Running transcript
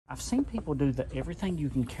I've seen people do the everything you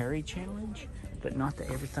can carry challenge, but not the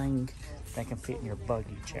everything that can fit in your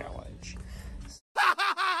buggy challenge. I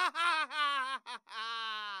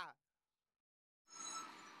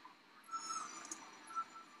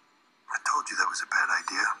told you that was a bad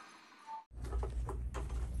idea.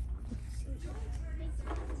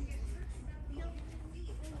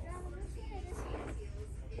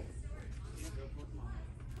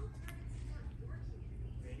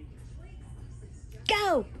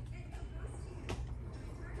 Go!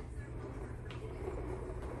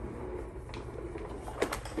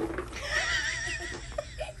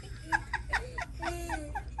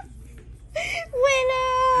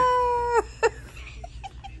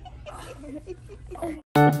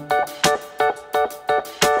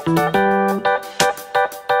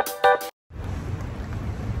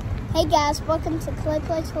 Hey guys, welcome to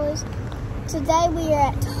ClayPlayToys. Today we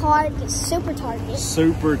are at Target, SuperTarget.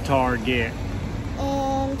 SuperTarget.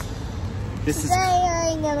 And today I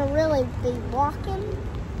ain't gonna really be walking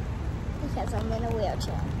because I'm in a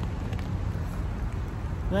wheelchair.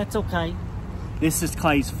 That's okay. This is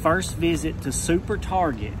Clay's first visit to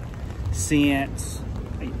SuperTarget since...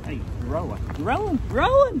 Hey, you're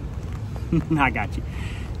rolling. I got you.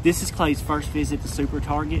 This is Clay's first visit to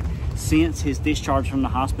SuperTarget since his discharge from the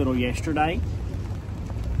hospital yesterday.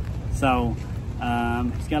 So,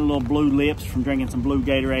 he's got a little blue lips from drinking some blue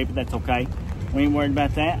Gatorade, but that's okay. We ain't worried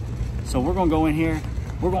about that. So we're gonna go in here,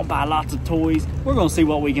 we're gonna buy lots of toys, we're gonna see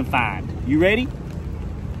what we can find. You ready?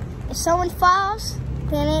 If someone falls,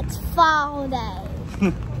 then it's fall day.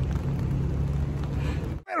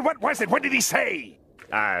 Well, what was it? What did he say?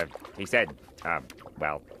 He said,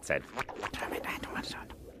 said.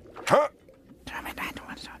 Huh?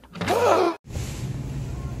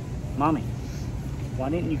 Mommy, why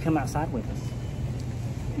didn't you come outside with us?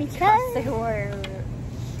 Because there were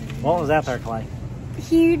What was out there, Clay?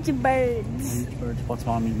 huge birds. Huge birds. What's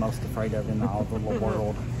Mommy most afraid of in all the little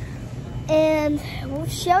world? And we'll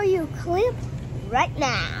show you a clip right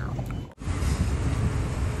now.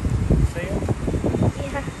 See it?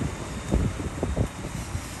 Yeah.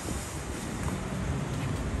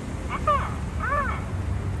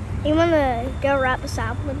 You want to go right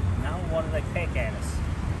beside one? No, what do they peck at us?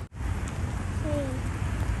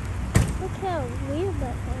 Look how weird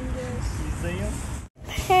that thing is. You see them?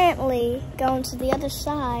 Apparently, going to the other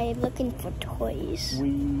side looking for toys.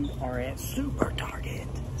 We are at SuperTarget.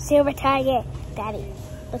 SuperTarget, Daddy.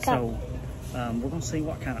 Look up. So, we're going to see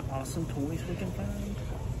what kind of awesome toys we can find.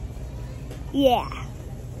 Yeah.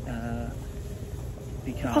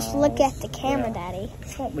 Because... Just look at the camera, well, Daddy.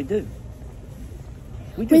 That's what we do.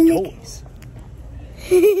 We do toys.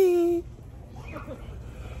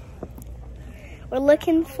 We're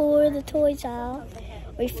looking for the toys aisle.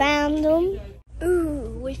 We found them.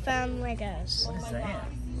 Ooh, we found Legos. What is that?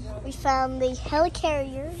 We found the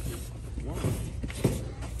helicarrier,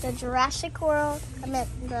 the Jurassic World, the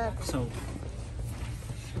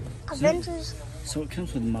Avengers. So it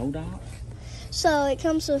comes with MODOK? So it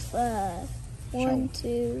comes with 1,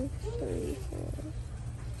 2, 3, 4.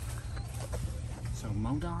 So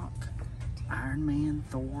MODOK, Iron Man,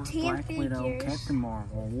 Thor, 10 Black Widow, figures. Captain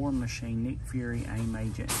Marvel, War Machine, Nick Fury, AIM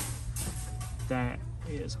Agent. That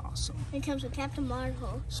is awesome. It comes with Captain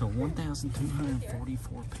Marvel. So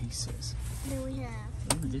 1,244 pieces. Then we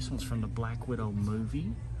have. Ooh, this one's from the Black Widow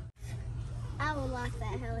movie. I would like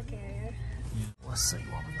that helicarrier. Yeah. Let's see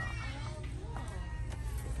what we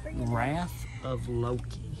got. Wrath of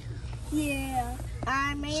Loki. Yeah.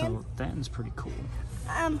 Iron Man. So that is pretty cool.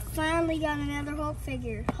 I'm finally got another Hulk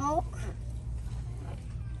figure. Hulk.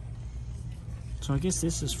 So I guess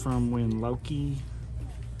this is from when Loki,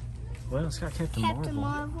 well, it's got Captain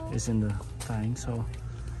Marvel is in the thing, so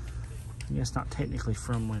I guess not technically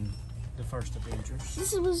from when the first Avengers.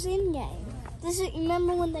 This was in game.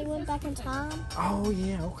 Remember when they went back in time? Oh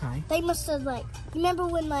yeah, okay. They must have remember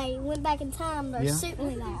when they went back in time, their Yeah. suit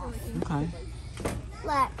went off. Okay.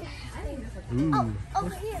 Like, Ooh.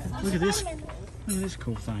 over here. Look at this. Look at this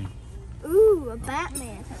cool thing. Ooh, a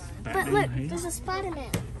Batman. But Batman look, head. there's a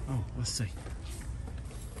Spider-Man. Oh, let's see.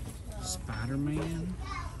 Spider-Man.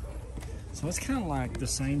 So it's kind of like the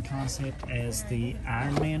same concept as the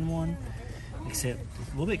Iron Man one, except a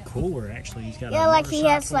little bit cooler actually. He's got Yeah, a like he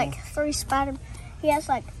has motorcycle. like 3 Spider. He has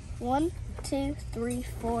like 1, 2, 3,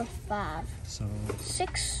 4, 5, So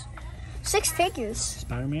 6 figures.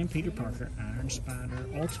 Spider-Man, Peter Parker, Iron Spider,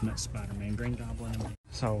 Ultimate Spider-Man, Green Goblin.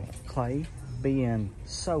 So Clay, being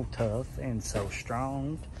so tough and so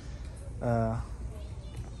strong,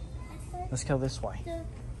 let's go this way.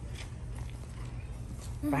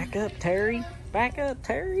 Back up, Terry. Back up,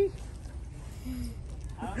 Terry.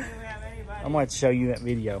 I'm going to show you that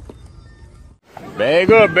video.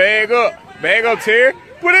 Bag up, bag up. Bag up, Terry.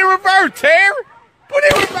 Put in reverse, Terry. Put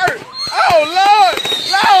in reverse. Oh, Lord.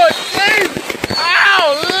 Lord, Jesus.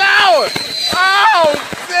 Oh, Lord. Oh,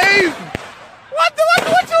 Jesus. What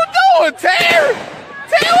you doing, Terry?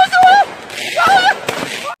 Terry, what you doing?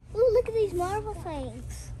 Ooh, look at these Marvel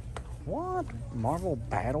things. What? Marvel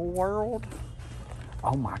Battle World?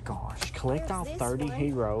 Oh my gosh. Collect all 30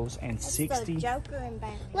 heroes and 60. Joker and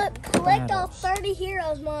Batman. Look, collect all battles. 30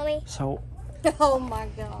 heroes, Mommy. So, Oh my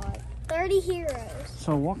God. 30 heroes.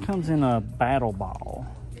 so what comes in a battle ball?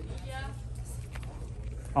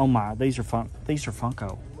 Oh my, these are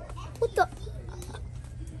Funko. What the?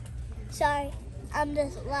 Sorry, I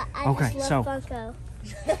just Okay, love so- Funko.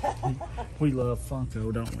 We love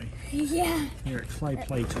Funko, don't we? Yeah. Here at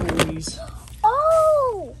ClayPlayToys.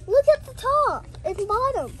 Oh, look at the top and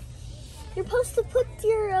bottom. You're supposed to put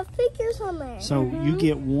your figures on there. So you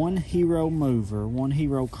get one hero mover, one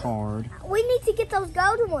hero card, We need to get those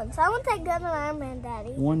golden ones. I want that golden Iron Man,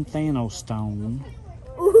 Daddy. one Thanos stone,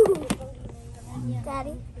 Ooh.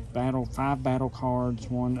 Daddy. 5 battle cards,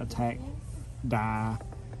 1 attack die.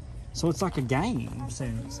 So it's like a game.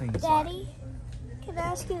 Seems like. Daddy, can I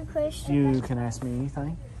ask you a question? You can ask me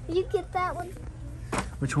anything. You get that one?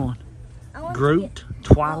 Which one? I want to Groot,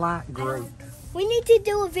 Twilight Groot. get- We need to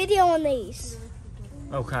do a video on these.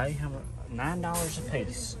 Okay, how about $9 a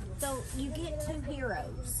piece? So you get 2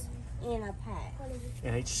 heroes in a pack.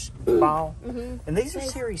 In each ball. And these are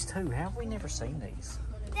series 2. How have we never seen these?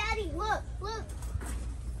 Daddy, look.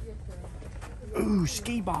 Ooh,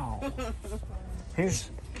 ski ball. Here's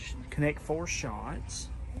connect 4 shots.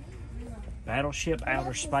 Battleship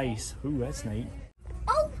Outer Space. Ooh, that's neat.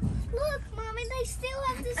 Oh, look, Mommy, they still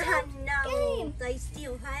have this I old know. game. They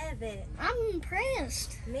still have it. I'm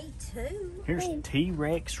impressed. Me too. Here's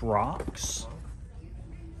T-Rex rocks.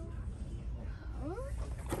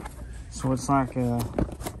 So it's like a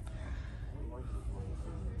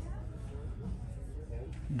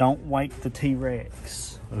don't wake the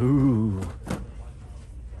T-Rex. Ooh.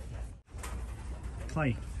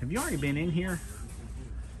 Clay, have you already been in here?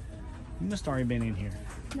 You must have already been in here.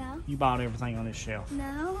 No. You bought everything on this shelf.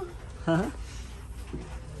 No. Huh?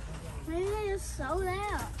 Maybe they just sold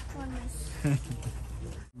out on this.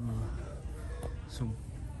 So,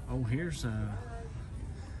 oh, here's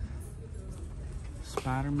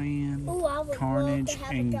Spider-Man, Ooh, I would Carnage, love to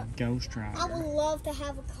have and a Ghost Rider. I would love to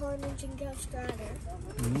have a Carnage and Ghost Rider.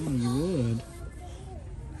 Oh, you would.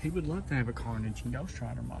 He would love to have a Carnage and Ghost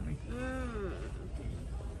Rider, Mommy.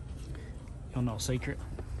 You'll know a secret?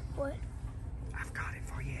 What? I've got it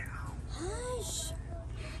for you. Hush.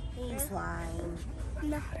 He's lying.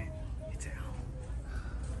 No. It's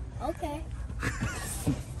out. Okay.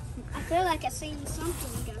 I feel like I've seen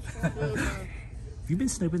something Ghost Rider. Have you been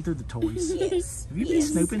snooping through the toys? Yes. Have you been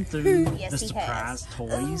snooping through Yes, the he surprise has.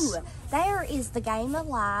 toys? Ooh, there is the game of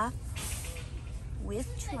life with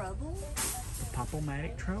trouble.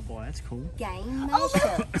 Pop-O-Matic Trouble, that's cool. Game Oh,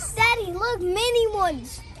 mashups. Daddy, look, mini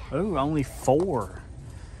ones. Ooh, only 4.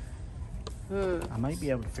 I may be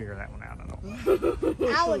able to figure that one out. I don't know.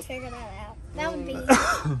 I would figure that out. That would be.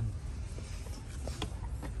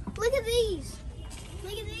 Look at these.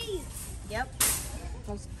 Look at these. Yep.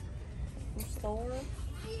 Those Thor.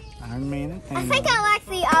 Iron Man and I Thanos. think I like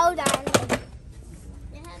the old Iron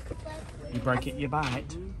Man. You break it, you buy it.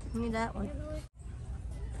 Give me that one.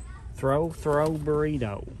 Throw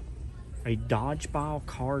Burrito. A dodgeball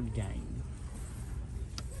card game.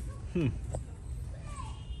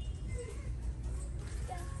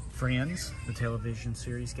 Friends, the television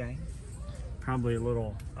series game. Probably a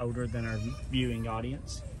little older than our viewing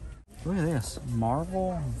audience. Look at this.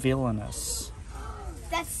 Marvel Villainous.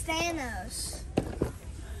 That's Thanos.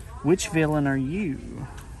 Which villain are you?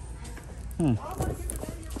 I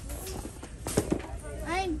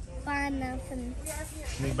ain't buying nothing.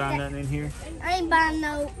 You buy nothing in here? I ain't buying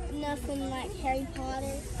nothing like Harry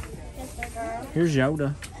Potter. Just a girl. Here's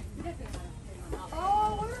Yoda.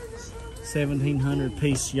 1,700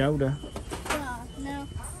 piece Yoda. No.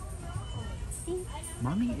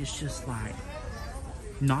 Mommy is just like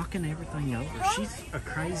knocking everything over. She's a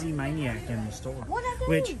crazy maniac in the store.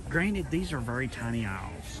 Which, granted, these are very tiny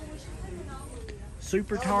aisles.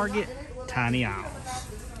 SuperTarget, tiny aisles.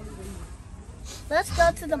 Let's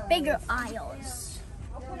go to the bigger aisles.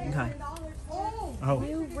 Okay. Oh,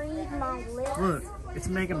 You read my lips. look, it's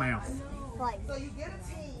Mega Mouth. Like, So you get a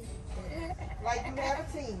team. Like you have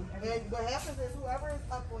a team. And what happens is whoever is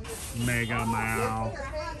up on your Mega Mouth.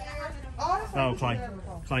 Oh, Clay.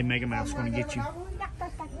 Clay, Mega Mouth's gonna get you.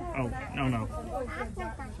 Oh, no, no.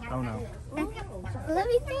 Oh, no. Let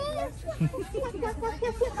me finish.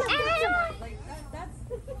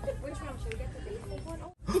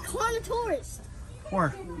 The Carnotaurus.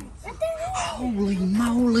 Where? Right there. Holy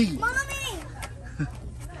moly. Mommy.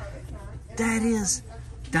 That is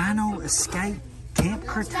Dino Escape Camp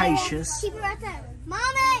Cretaceous Keep it right there.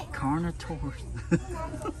 Mommy. Carnotaurus.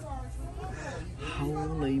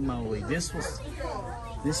 Holy moly. This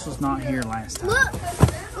was not here last time. Look.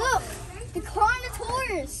 The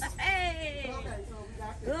Carnotaurus. Hey!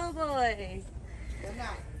 Good boy.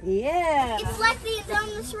 Yeah. It's like the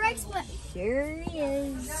Indominus Rex, but Sure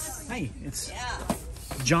is. Hey, it's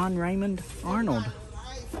John Raymond Arnold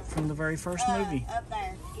from the very first movie. Up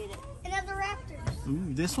there. Get it. another raptor.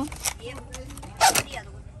 Ooh, this one? Yep. The other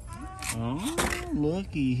one. Oh,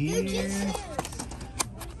 looky here. Jujitsu.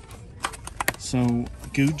 So,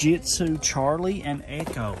 Gujitsu, Charlie, and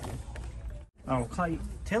Echo. Oh, Clay,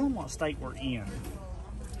 tell them what state we're in.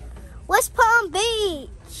 West Palm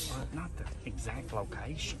Beach. Well, not the exact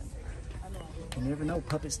location. You never know,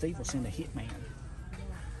 Puppet Steve will send a hitman.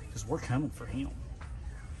 Because we're coming for him.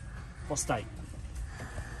 What state?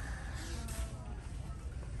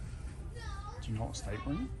 Do you know what state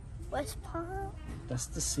we're in? West Palm, That's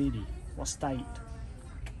the city. What state?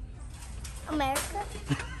 America.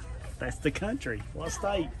 That's the country. What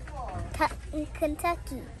state?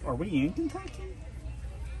 Kentucky. Are we in Kentucky?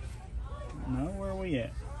 No, where are we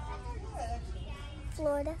at?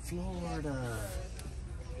 Florida. Florida.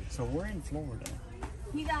 So we're in Florida.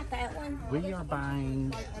 You got that one? We are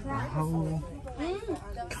buying a whole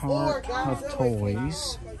cart of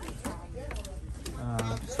toys.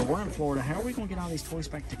 So we're in Florida. How are we going to get all these toys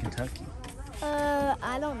back to Kentucky?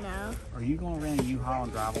 I don't know. Are you going to rent a U-Haul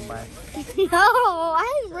and drive them back? No,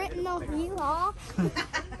 I ain't written no U-Haul.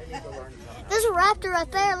 There's a raptor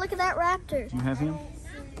right there. Look at that raptor. Do you have him?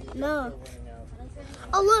 No.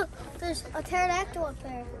 Oh, look. There's a pterodactyl up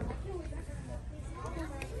there.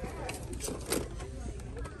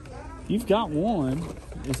 You've got one.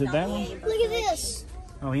 Is it that one? Look at this.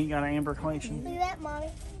 Oh, he got an Amber collection. Look at that, Mommy.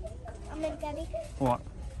 I mean, Daddy. What?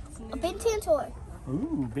 A Ben 10 toy.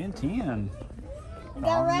 Ooh, Ben 10. We got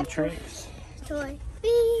a All the raptor tricks. toy.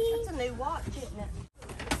 It's a new watch, isn't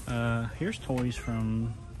it? Here's toys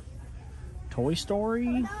from Toy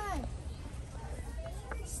Story.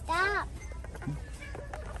 Stop.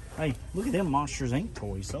 Hey, look at them Monsters Inc.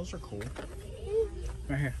 toys. Those are cool.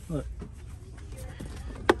 Right here, look.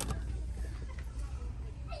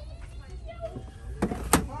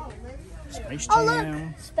 Space Jam. Oh,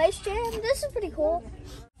 look. Space Jam. This is pretty cool.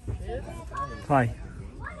 Clay.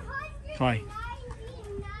 Clay.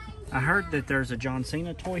 I heard that there's a John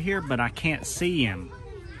Cena toy here, but I can't see him.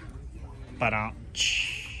 But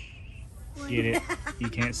get it? You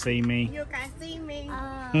can't see me. You can't see me. You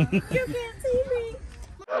can't see me.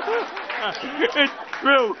 It's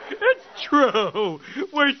true. It's true.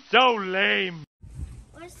 We're so lame.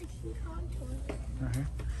 Where's the King Kong toy? Right here.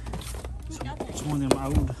 It's one of them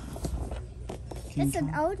old King It's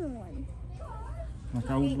an Kong. older one. Like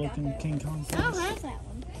old looking King Kong I don't toys. have that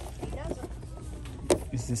one.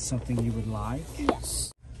 Is this something you would like?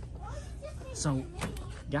 Yes. So,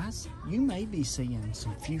 guys, you may be seeing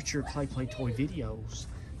some future Clay Play Toy videos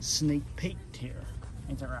sneak peeked here.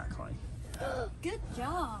 Ain't that right, Clay? Good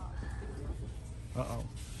job. Uh-oh.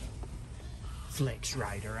 Flex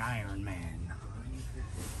Rider Iron Man.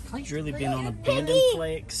 Clay's really been on a bend and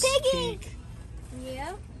flex kick.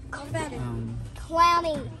 Yeah. What about it?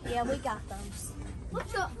 Clowny. Yeah, we got those.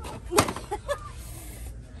 What's up?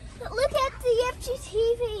 Look at the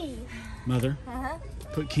FGTV. Mother, Uh-huh.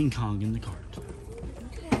 put King Kong in the cart.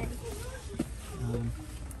 Okay.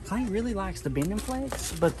 Clay really likes the bend and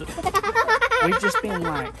flex, but we've just been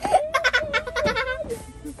like,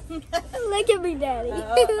 Look at me, Daddy.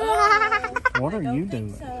 what are you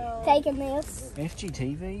doing? So, Taking this.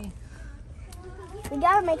 FGTV? We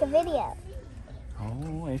gotta make a video.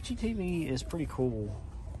 Oh, FGTV is pretty cool.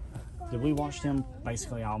 Did we watch them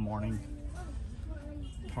basically all morning?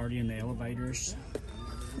 Party in the elevators.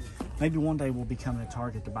 Maybe one day we'll be coming to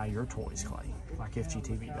Target to buy your toys, Clay, like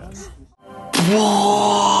FGTV does.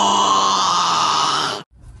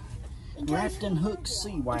 Wrapped in Hook Sea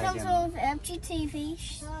It comes Wagon. with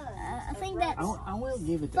FGTV. I think that's I will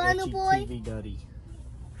give it to Funny Boy. FGTV Duddy.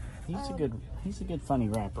 He's a good funny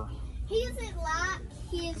rapper. he doesn't like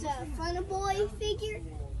his Funny Boy figure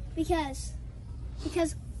because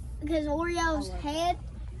Oreo's head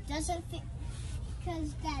doesn't fit.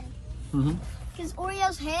 Because Daddy. Because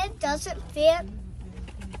Oreo's head doesn't fit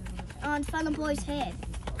on Funny Boy's head.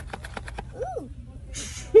 Ooh.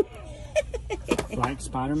 Like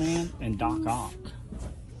Spider-Man and Doc Ock.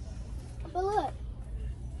 But look,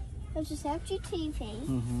 there's this empty TV,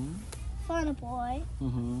 Fun Boy,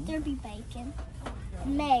 Derby Bacon,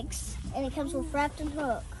 Megs, and it comes with Wrapped and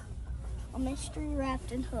Hook. A mystery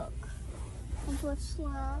Wrapped and Hook. Comes with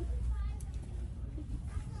slime.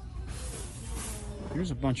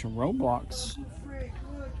 Here's a bunch of Roblox.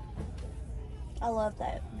 I love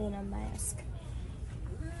that Venom mask.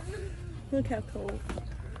 Look how cool.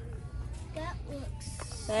 That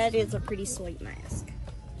looks. That is a pretty sweet mask.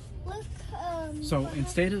 Look, So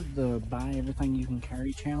instead of the buy everything you can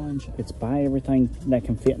carry challenge, it's buy everything that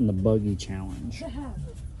can fit in the buggy challenge.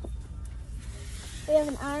 we have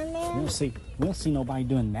an Iron Man. We'll see nobody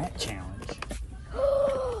doing that challenge.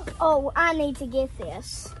 Oh, I need to get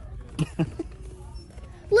this.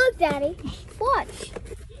 Look, Daddy. Watch.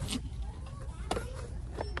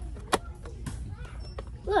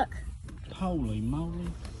 Look. Holy moly.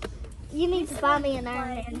 You need to buy me an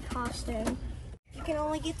Iron Man costume. You can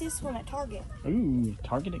only get this one at Target. Ooh,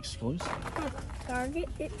 Target exclusive. Target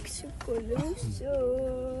exclusive.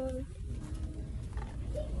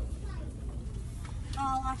 Oh,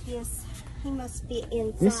 I like this. He must fit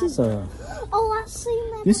inside. This is a Oh, I've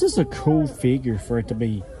seen that. this is a before. cool figure for it to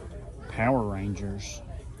be Power Rangers.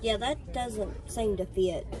 Yeah, that doesn't seem to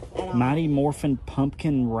fit at all. Mighty Morphin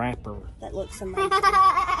Pumpkin Wrapper. That looks amazing.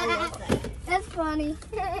 I love that. That's funny.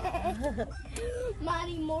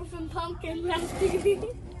 Mighty Morphin Pumpkin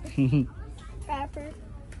Rapper.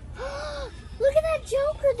 Look at that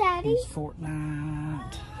Joker, Daddy. Here's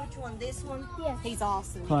Fortnite. Which one? This one? Yeah. He's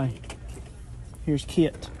awesome. Play. Here's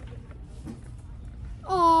Kit.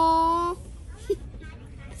 Aww.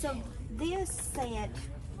 So this set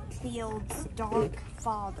builds Dark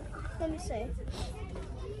Father. Let me see.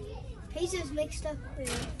 He's just mixed up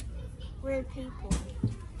with weird people.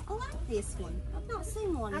 I like this one. I've not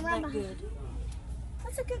seen one I'm that right behind. good.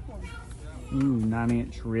 That's a good one. Ooh,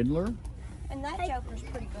 9-inch Riddler. And that Joker's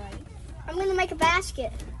pretty great. I'm gonna make a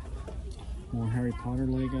basket. More Harry Potter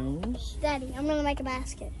Legos. Daddy, I'm gonna make a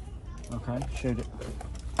basket. Okay, shoot it.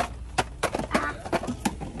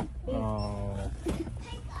 Oh,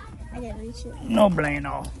 I didn't reach it. no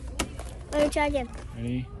bueno. Let me try again.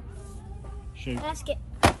 Ready? Shoot. Basket.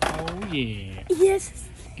 Oh yeah. Yes.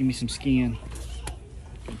 Give me some skin.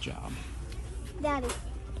 Good job. Daddy.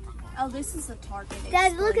 Oh, this is a Target.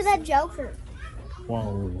 Daddy, look at that Joker.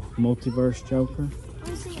 Whoa, Multiverse Joker. Let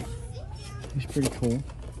me see it. He's pretty cool.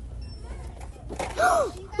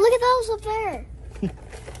 Look at those up there. No.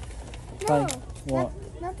 Hey, what?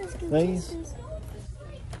 Not this good. These?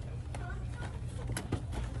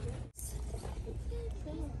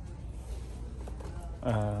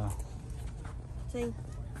 See?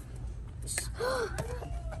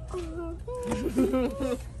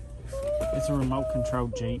 It's a remote control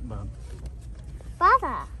Jeep, bub.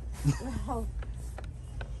 Baba.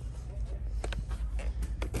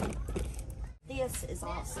 This is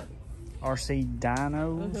awesome. RC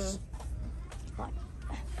Dinos. Like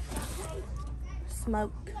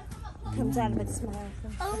smoke comes out of its mouth.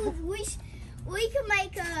 Oh, we could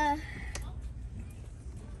make a.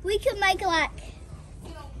 We could make like.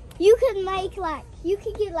 You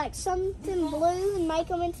could get like something blue and make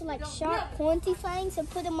them into like sharp, pointy things and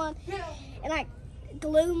put them on, and like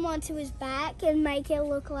glue them onto his back and make it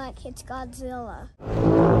look like it's Godzilla.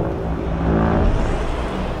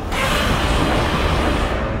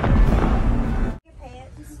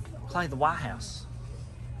 Play the White House.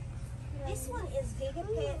 This one is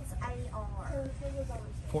Gigapets AR.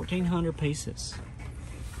 1,400 pieces.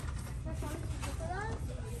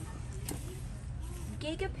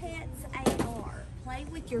 Gigapets AR. Play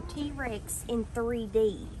with your T-Rex in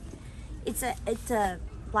 3D. It's a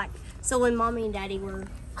like, so when Mommy and Daddy were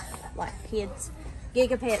like kids,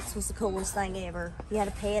 Gigapets was the coolest thing ever. You had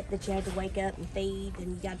a pet that you had to wake up and feed,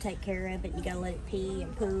 and you got to take care of it, and you got to let it pee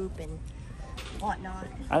and poop and whatnot.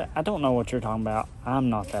 I don't know what you're talking about. I'm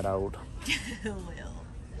not that old.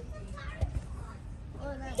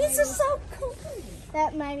 This is so cool.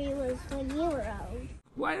 That maybe was when you were old.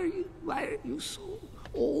 Why are you so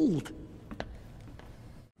old?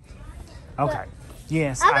 Okay.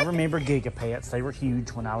 Yes, I remember Gigapets. They were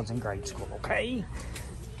huge when I was in grade school, okay?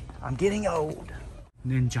 I'm getting old.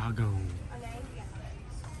 Ninjago.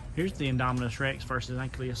 Here's the Indominus Rex versus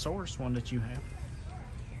Ankylosaurus one that you have.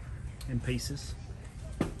 In pieces.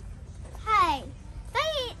 Hey,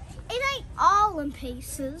 it ain't all in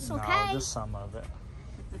pieces, okay? No, just some of it.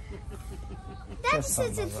 That just some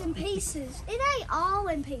says it's of in pieces. It ain't all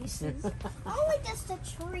in pieces. Only just the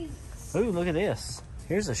trees. Ooh, look at this.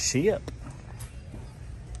 Here's a ship.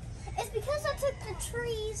 It's because I took the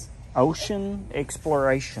trees. Ocean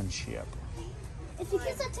exploration ship. It's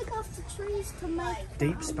because I took off the trees to make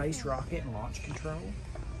Deep space rocket and launch control.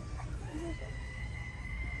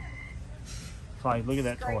 Clay, look at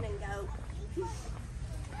that toy. Scream and go.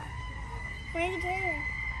 right there.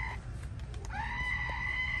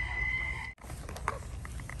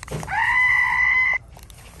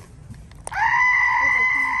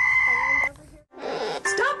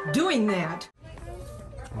 Stop doing that.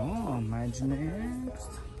 Oh, imagine next.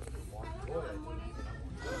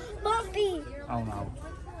 Bumpy, Oh no.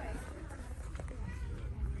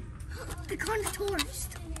 the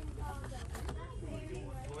contourist.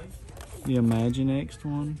 The Imagine next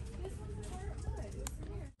one.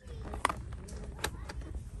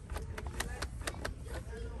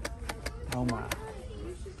 Oh my.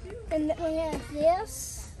 And then we have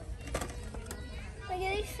this. Look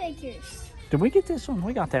at these figures. Did we get this one?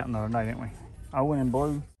 We got that one the other day, didn't we? Owen and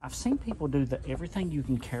Blue. I've seen people do the everything you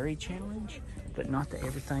can carry challenge, but not the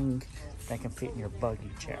everything that can fit in your buggy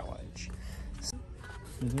challenge. Is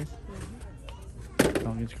this?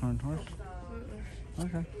 Don't get your contours?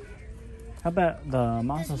 Okay. How about the Does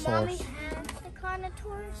Mommy Mosasaurus? have the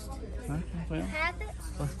contourist? Okay, well, Have it?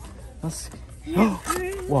 let's.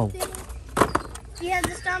 Whoa. You have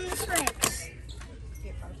the Dominus Rex.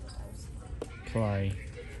 Clay.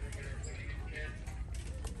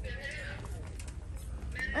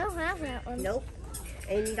 I don't have that one. Nope.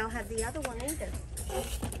 And you don't have the other one either.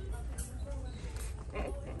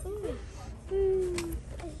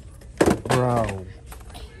 Bro.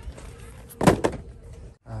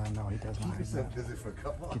 No, he doesn't have that.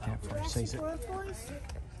 Get that first. Sees it. Toys.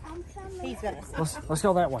 I'm coming. He's gonna see. Let's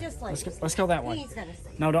go that way. Just like Let's go that way. He's gonna see.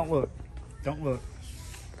 No, don't look. Don't look.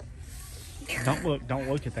 Don't look. Don't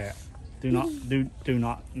look at that. Do not. Do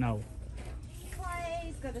not. No.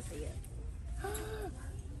 Clay's gonna see it.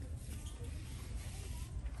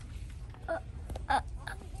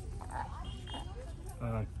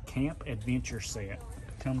 Camp adventure set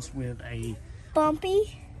comes with a.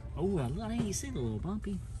 Bumpy. Oh, I you see the little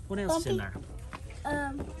bumpy. What else is in there?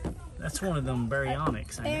 That's one of them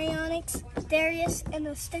baryonyx. Ain't it? Baryonyx, Darius, and the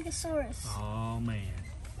Stegosaurus. Oh man.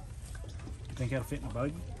 You think that'll fit in the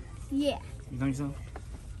buggy? Yeah. You think so?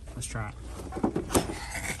 Let's try it.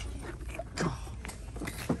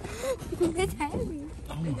 It's heavy.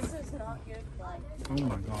 This is not good, Clay. Oh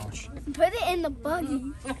my gosh. Put it in the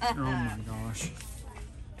buggy. Oh my gosh.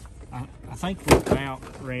 I think we've about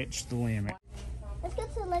reached the limit. Let's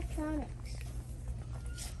get to electronics.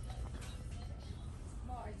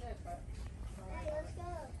 Let's go.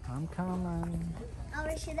 I'm coming. I'll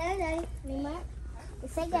reach you there, Daddy. Remote. You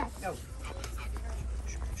say go. Go.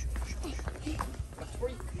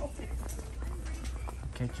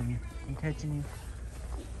 I'm catching you. I'm catching you.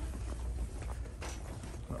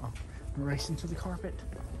 Uh-oh. We're racing to the carpet.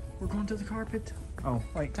 We're going to the carpet. Oh,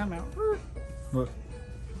 wait, time out. Look.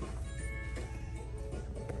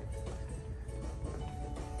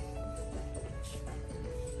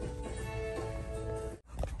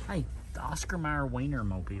 Hey, the Oscar Mayer Wiener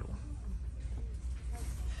Mobile.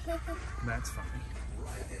 That's funny.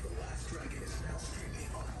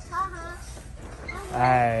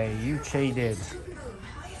 Hey, you cheated.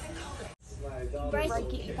 Break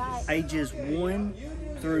it, you guys. Ages 1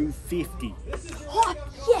 through 50. Oh,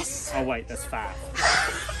 yes! Oh wait, that's 5.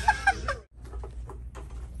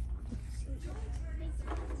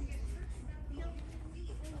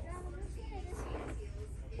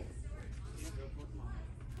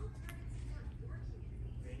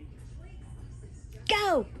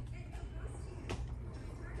 Go!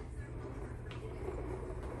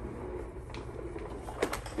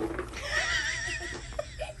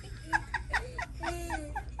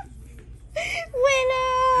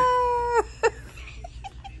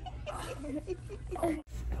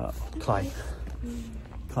 Clay.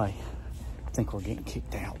 Clay. I think we're getting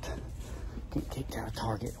kicked out. Getting kicked out of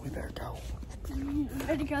Target. We better go.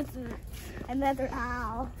 Better go to another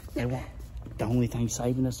aisle. They won't. The only thing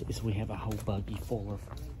saving us is we have a whole buggy full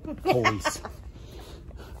of toys.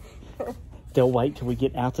 They'll wait till we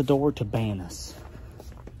get out the door to ban us.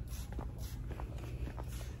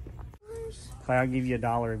 Clay, I'll give you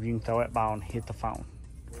 $1 if you can throw that ball and hit the phone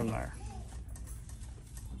from there.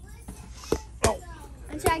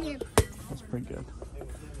 Let's try again. That's pretty good.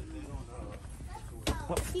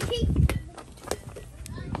 You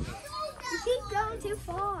keep going too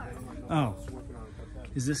far. Oh.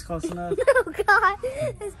 Is this close enough? Oh God,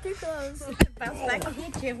 it's too close. Bounce back and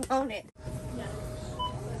hit you, won't it?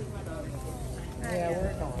 Yeah,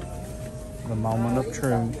 we're going. The moment of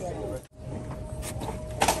truth.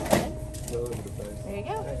 There you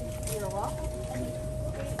go.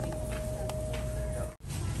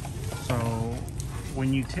 So,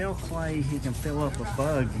 when you tell Clay he can fill up a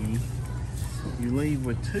buggy, you leave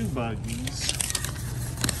with 2 buggies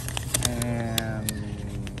and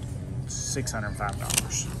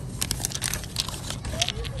 $605.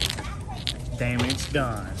 Damage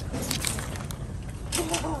done.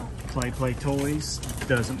 ClayPlayToys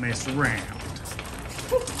doesn't mess around.